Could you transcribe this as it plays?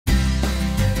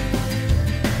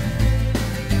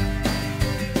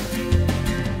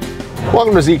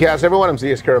Welcome to Zkast, everyone. I'm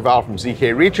Z.S. Caraval from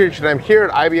ZK Research, and I'm here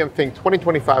at IBM Think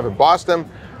 2025 in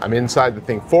Boston. I'm inside the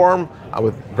Think Forum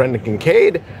with Brendan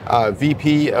Kinkade,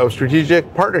 VP of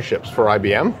Strategic Partnerships for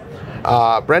IBM.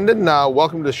 Brendan,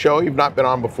 welcome to the show. You've not been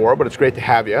on before, but it's great to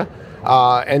have you.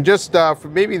 And just for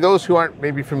maybe those who aren't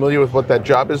maybe familiar with what that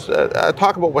job is,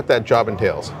 talk about what that job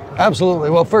entails. Absolutely.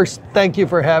 Well, first, thank you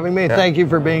for having me. Yeah. Thank you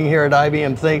for being here at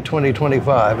IBM Think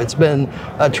 2025. It's been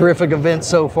a terrific event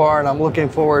so far, and I'm looking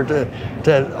forward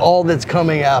to all that's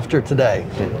coming after today.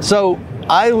 So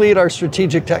I lead our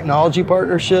strategic technology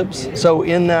partnerships. So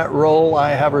in that role, I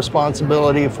have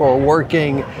responsibility for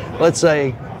working, let's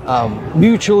say,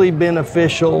 mutually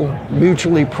beneficial,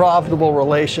 mutually profitable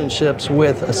relationships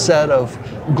with a set of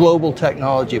global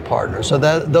technology partners. So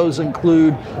those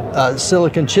include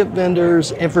silicon chip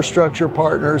vendors, infrastructure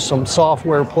partners, some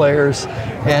software players,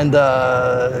 and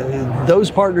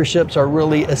those partnerships are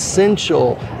really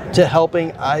essential to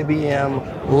helping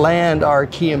IBM land our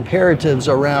key imperatives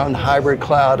around hybrid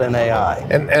cloud and AI.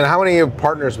 And how many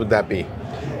partners would that be?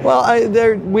 Well,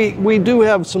 we do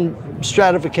have some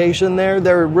stratification there.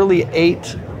 There are really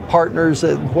 8 partners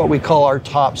at what we call our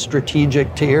top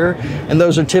strategic tier, and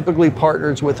those are typically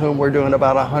partners with whom we're doing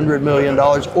about $100 million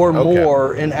or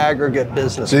more in aggregate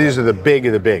business. So these are the big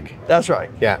of the big. That's right.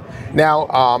 Yeah. Now,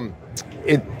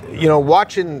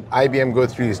 watching IBM go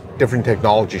through these different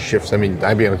technology shifts, I mean,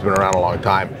 IBM has been around a long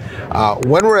time.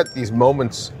 When we're at these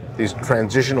moments, these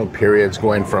transitional periods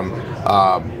going from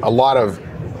a lot of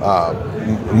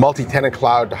multi-tenant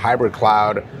cloud to hybrid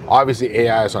cloud, obviously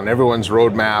AI is on everyone's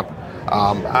roadmap.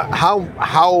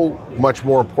 How much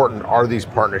more important are these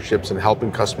partnerships in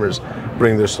helping customers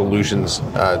bring their solutions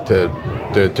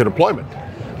to deployment?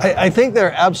 I think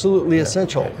they're absolutely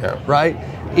essential, right?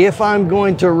 If I'm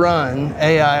going to run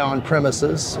AI on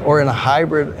premises or in a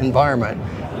hybrid environment,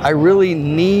 I really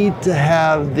need to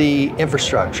have the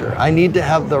infrastructure. I need to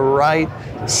have the right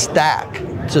stack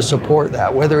to support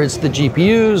that, whether it's the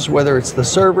GPUs, whether it's the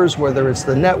servers, whether it's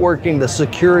the networking, the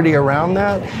security around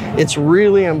that. It's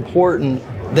really important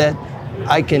that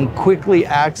I can quickly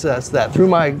access that through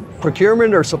my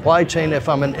procurement or supply chain if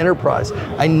I'm an enterprise.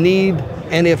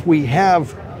 And if we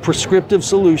have prescriptive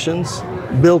solutions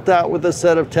built out with a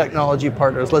set of technology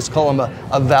partners, let's call them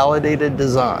a validated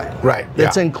design. Right.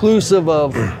 That's inclusive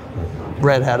of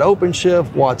Red Hat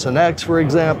OpenShift, Watson X, for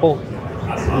example.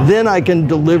 Then I can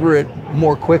deliver it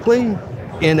more quickly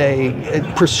in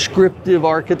a prescriptive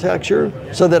architecture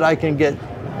so that I can get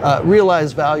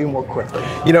realize value more quickly.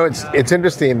 You know, it's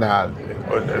interesting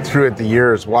throughout the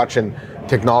years watching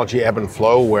technology ebb and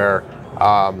flow where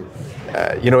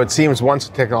it seems once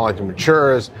the technology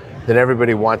matures, then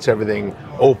everybody wants everything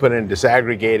open and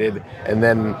disaggregated, and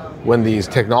then when these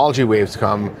technology waves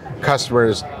come,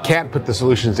 customers can't put the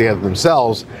solutions together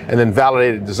themselves, and then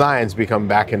validated designs become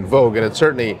back in vogue. And it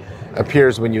certainly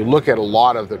appears when you look at a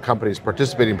lot of the companies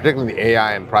participating, particularly in the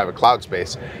AI and private cloud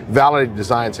space, validated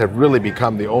designs have really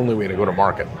become the only way to go to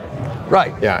market.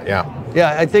 Right. Yeah.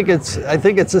 I think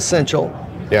it's essential.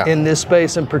 Yeah. In this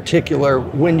space in particular,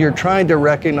 when you're trying to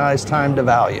recognize time to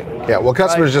value. Yeah, well,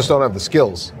 customers just don't have the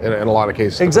skills in a lot of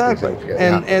cases. Exactly.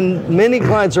 And many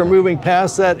clients are moving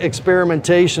past that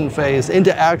experimentation phase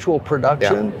into actual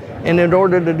production. Yeah. And in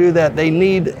order to do that, they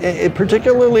need,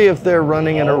 particularly if they're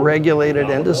running in a regulated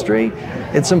industry,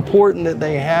 it's important that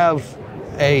they have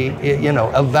a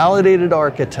validated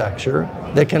architecture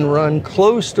that can run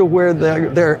close to where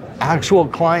their actual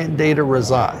client data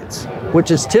resides,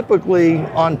 which is typically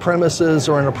on premises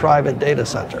or in a private data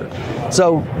center.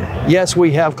 So yes,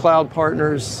 we have cloud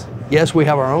partners. Yes, we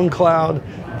have our own cloud.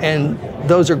 And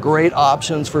those are great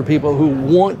options for people who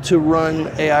want to run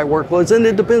AI workloads. And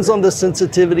it depends on the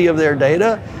sensitivity of their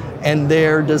data and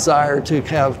their desire to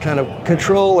have kind of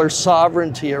control or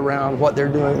sovereignty around what they're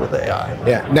doing with AI.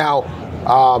 Yeah. Now,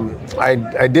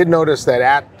 I did notice that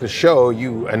at the show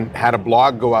you had a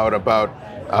blog go out about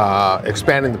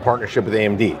expanding the partnership with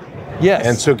AMD. Yes.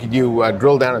 And so could you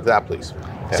drill down into that, please?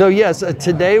 Yeah. So yes,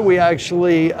 today we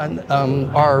actually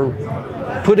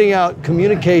are putting out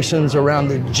communications around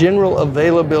the general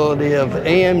availability of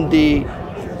AMD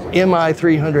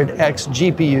MI300X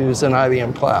GPUs in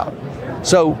IBM Cloud.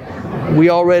 So we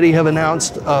already have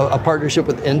announced a partnership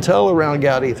with Intel around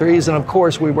Gaudi 3s, and of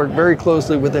course we work very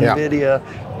closely with Nvidia,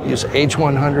 use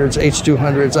H100s,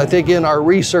 H200s. I think in our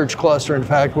research cluster, in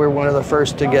fact, we're one of the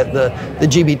first to get the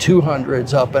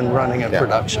GB200s up and running in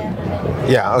production.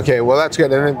 Yeah, okay, well that's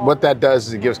good. And what that does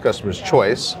is it gives customers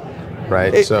choice.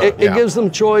 right? It gives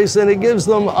them choice, and it gives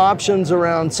them options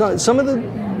around some of the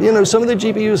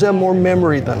GPUs have more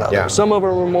memory than others. Yeah. Some of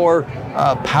them are more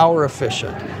power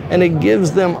efficient, and it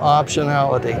gives them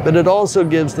optionality. But it also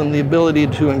gives them the ability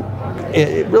to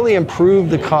really improve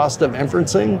the cost of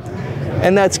inferencing.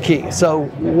 And that's key. So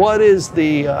what is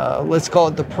the, let's call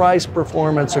it the price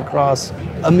performance across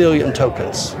 1 million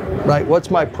tokens, right?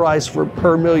 What's my price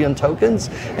per million tokens?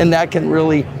 And that can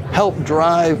really help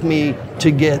drive me to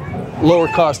get lower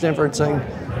cost inferencing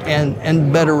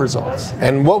and better results.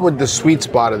 And what would the sweet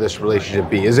spot of this relationship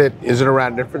be? Is it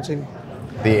around inferencing?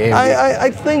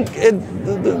 I think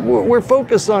we're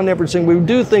focused on inferencing. We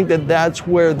do think that that's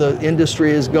where the industry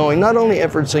is going, not only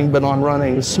inferencing, but on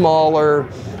running smaller,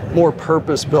 more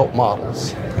purpose-built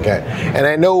models. Okay, and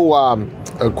I know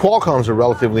Qualcomm's a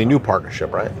relatively new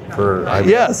partnership, right? For IBM.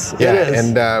 Yes, it is.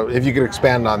 And if you could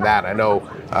expand on that, I know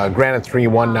Granite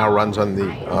 3.1 now runs on the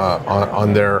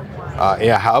on their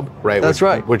AI hub, right? That's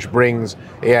right. Which brings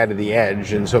AI to the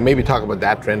edge, and so maybe talk about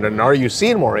that trend. And are you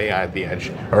seeing more AI at the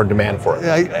edge or demand for it?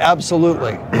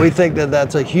 Absolutely. We think that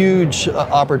that's a huge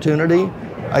opportunity.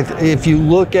 If you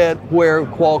look at where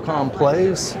Qualcomm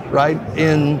plays, right,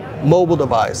 in mobile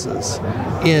devices,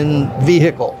 in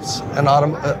vehicles, and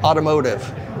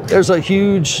automotive, there's a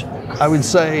huge, I would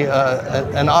say,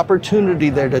 an opportunity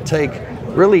there to take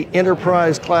really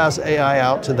enterprise class AI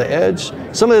out to the edge.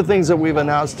 Some of the things that we've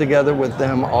announced together with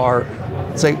them are,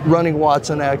 say, running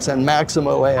Watson X and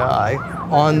Maximo AI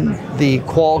on the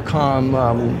Qualcomm.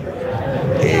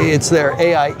 It's their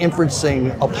AI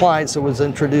inferencing appliance that was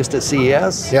introduced at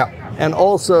CES. Yeah. And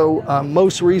also,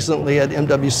 most recently at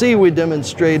MWC, we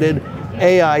demonstrated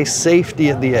AI safety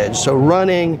at the edge. So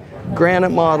running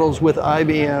Granite models with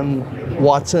IBM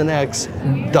Watson X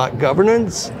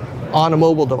 .governance on a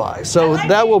mobile device. So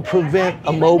that will prevent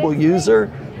a mobile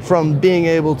user from being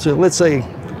able to, let's say,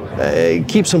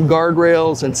 keep some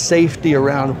guardrails and safety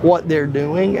around what they're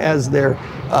doing as they're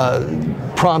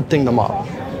prompting the model.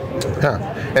 Yeah.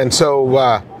 And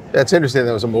so that's interesting.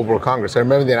 That was a Mobile World Congress. I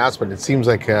remember the announcement. It seems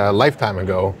like a lifetime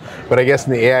ago, but I guess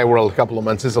in the AI world, a couple of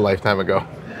months is a lifetime ago.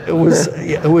 It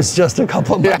was just a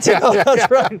couple of months ago.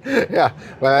 That's right. Yeah,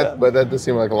 but that does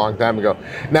seem like a long time ago.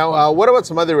 Now, what about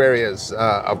some other areas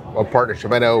of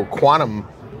partnership? I know quantum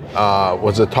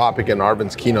was a topic in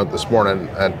Arvind's keynote this morning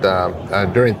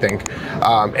during Think,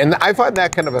 and I find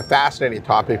that kind of a fascinating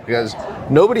topic because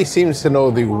nobody seems to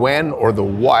know the when or the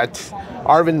what.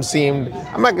 Arvind seemed,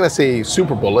 I'm not going to say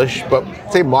super bullish, but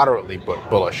say moderately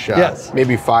bullish. Yes.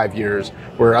 Maybe 5 years,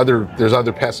 where there's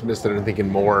other pessimists that are thinking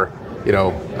more,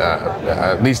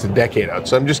 at least a decade out.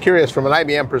 So I'm just curious, from an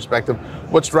IBM perspective,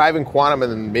 what's driving quantum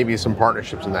and then maybe some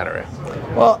partnerships in that area?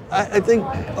 Well, I think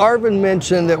Arvind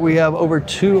mentioned that we have over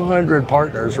 200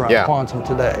 partners around quantum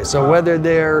today. So whether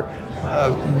they're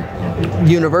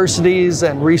universities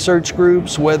and research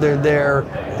groups, whether they're,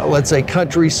 let's say,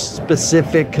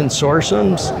 country-specific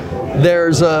consortiums,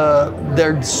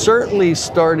 they're certainly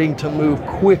starting to move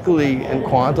quickly in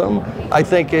quantum. I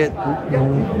think it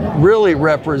really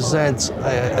represents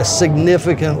a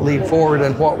significant leap forward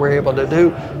in what we're able to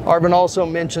do. Arvind also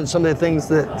mentioned some of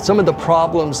the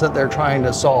problems that they're trying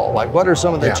to solve. Like, what are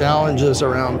some of the challenges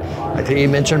around, I think he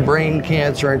mentioned brain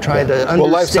cancer and trying to understand.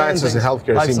 Well, life sciences and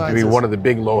healthcare seem to be one of the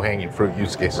big low-hanging fruit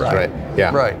use cases, right?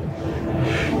 Yeah. Right.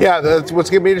 Yeah, what's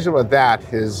going to be interesting about that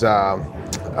is,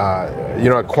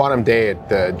 at Quantum Day at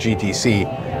GTC,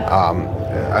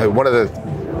 one of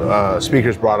the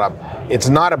speakers brought up, it's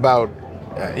not about,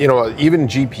 even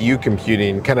GPU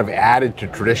computing kind of added to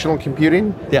traditional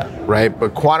computing, right?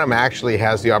 But quantum actually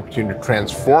has the opportunity to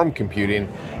transform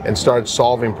computing and start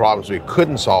solving problems we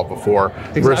couldn't solve before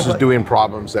versus doing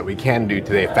problems that we can do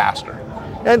today faster.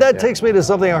 And that takes me to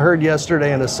something I heard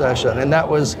yesterday in a session, and that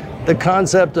was the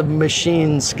concept of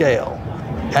machine scale.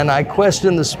 And I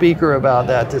questioned the speaker about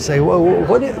that to say, well,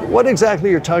 what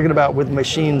exactly you're talking about with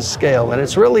machine scale? And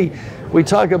it's really, we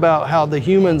talk about how the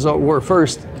humans were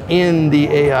first in the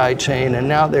AI chain, and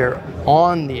now they're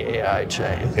on the AI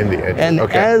chain. In the edge. And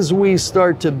as we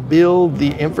start to build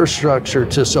the infrastructure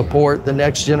to support the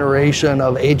next generation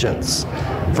of agents,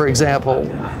 for example,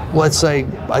 let's say,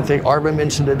 I think Arvind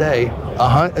mentioned today,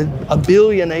 1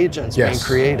 billion agents being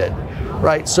created,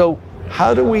 right? So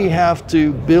how do we have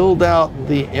to build out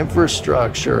the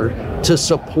infrastructure to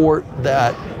support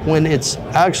that when it's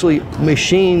actually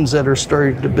machines that are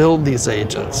starting to build these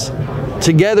agents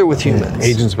together with humans?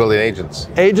 Agents building agents.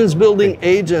 Agents building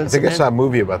agents. I think I saw a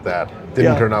movie about that.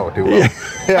 Didn't turn out too well.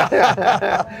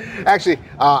 Actually,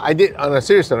 I did. On a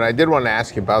serious note, I did want to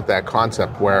ask you about that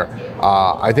concept where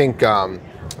I think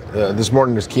this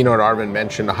morning's keynote, Arvind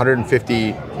mentioned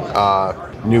 150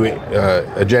 new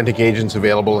agentic agents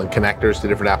available and connectors to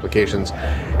different applications.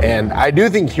 And I do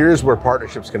think here's where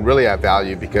partnerships can really add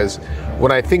value, because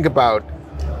when I think about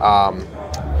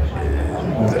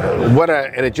what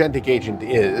an agentic agent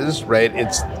is, right?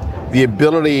 It's the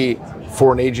ability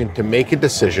for an agent to make a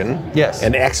decision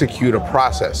and execute a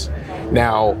process.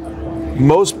 Now,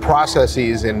 most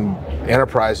processes in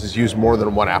enterprises use more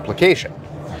than one application,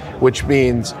 which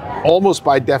means almost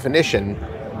by definition,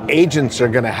 agents are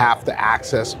going to have to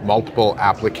access multiple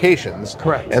applications.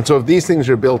 Correct. And so if these things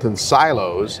are built in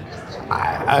silos,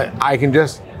 I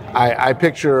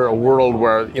picture a world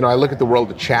where, I look at the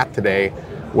world of chat today,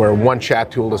 where one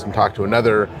chat tool doesn't talk to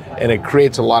another, and it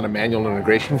creates a lot of manual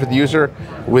integration for the user.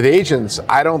 With agents,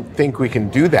 I don't think we can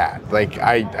do that. Like,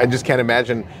 I just can't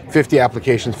imagine 50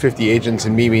 applications, 50 agents,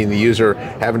 and me being the user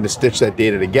having to stitch that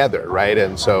data together, right?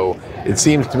 And so it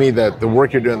seems to me that the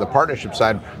work you're doing on the partnership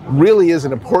side really is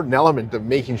an important element of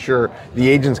making sure the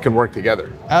agents can work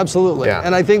together. Absolutely. Yeah.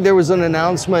 And I think there was an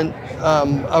announcement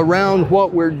around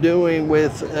what we're doing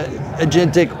with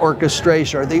agentic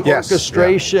orchestration, or the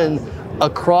orchestration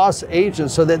across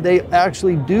agents, so that they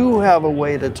actually do have a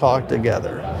way to talk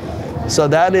together. So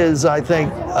that is, I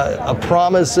think, a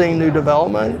promising new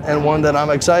development, and one that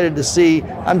I'm excited to see.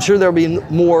 I'm sure there'll be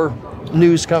more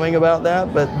news coming about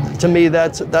that, but to me,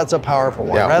 that's a powerful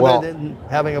one, rather than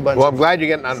having a bunch Well, I'm glad you're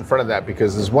getting out in front of that,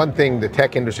 because there's one thing the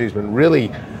tech industry has been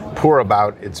really poor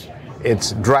about.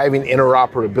 It's driving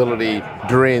interoperability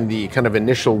during the kind of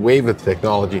initial wave of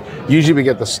technology. Usually we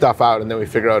get the stuff out and then we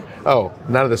figure out, oh,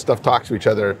 none of the stuff talks to each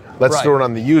other. Let's throw it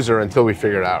on the user until we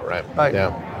figure it out, right?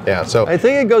 Yeah. So I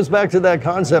think it goes back to that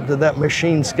concept of that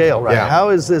machine scale, right? How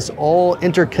is this all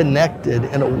interconnected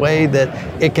in a way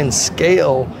that it can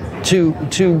scale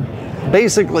to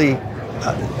basically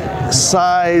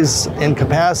size and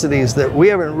capacities that we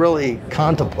haven't really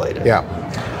contemplated? Yeah.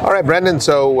 All right, Brendan,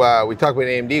 so we talked about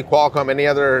AMD, Qualcomm,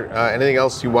 anything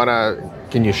else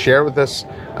can you share with us,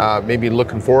 maybe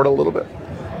looking forward a little bit,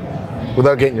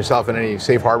 without getting yourself in any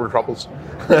safe harbor troubles?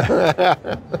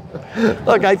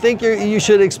 Look, I think you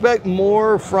should expect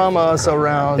more from us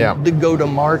around the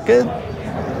go-to-market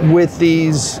with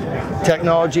these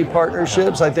technology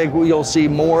partnerships. I think you'll see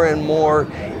more and more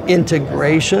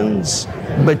integrations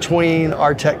between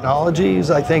our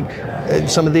technologies. I think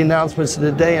some of the announcements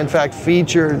today, in fact,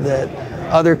 feature that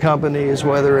other companies,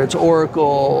 whether it's Oracle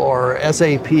or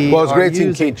SAP. Well, it's great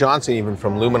seeing Kate Johnson even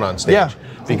from Lumen on stage,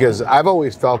 because I've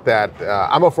always felt that,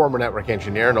 I'm a former network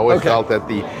engineer, and always felt that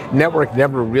the network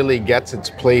never really gets its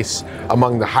place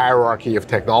among the hierarchy of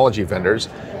technology vendors.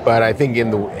 But I think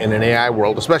in an AI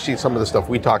world, especially some of the stuff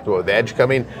we talked about with Edge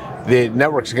coming, the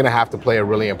network's going to have to play a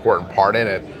really important part in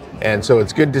it. And so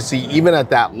it's good to see, even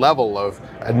at that level, of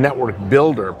a network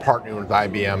builder partnering with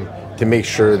IBM to make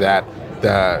sure that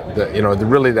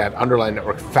really that underlying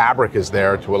network fabric is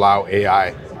there to allow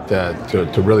AI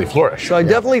to really flourish. So I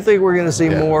definitely think we're going to see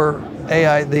more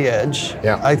AI at the edge.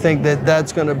 I think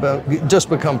that's going to just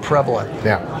become prevalent.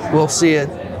 We'll see it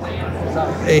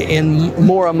in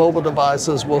more on mobile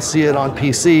devices. We'll see it on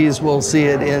PCs. We'll see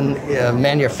it in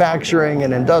manufacturing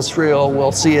and industrial.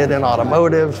 We'll see it in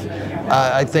automotive.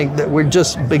 I think that we're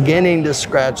just beginning to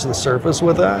scratch the surface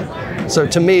with that. So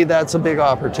to me, that's a big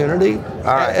opportunity,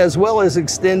 as well as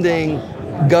extending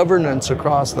governance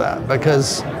across that,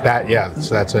 because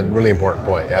so that's a really important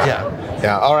point.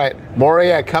 All right, more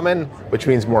AI coming, which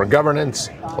means more governance,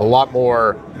 a lot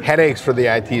more headaches for the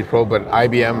IT pro, but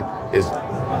IBM is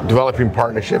developing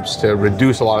partnerships to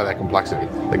reduce a lot of that complexity.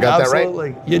 I got that right?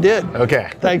 Absolutely, you did. Okay.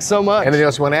 Thanks so much. Anything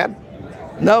else you want to add?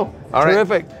 No. All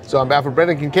Terrific. Right. So on behalf of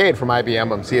Brendan Kinkade from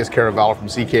IBM, I'm CS Caravallo from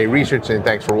CK Research, and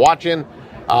thanks for watching.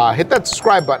 Hit that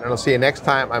subscribe button, and I'll see you next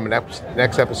time on the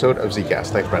next episode of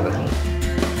Zkast. Thanks, Brendan.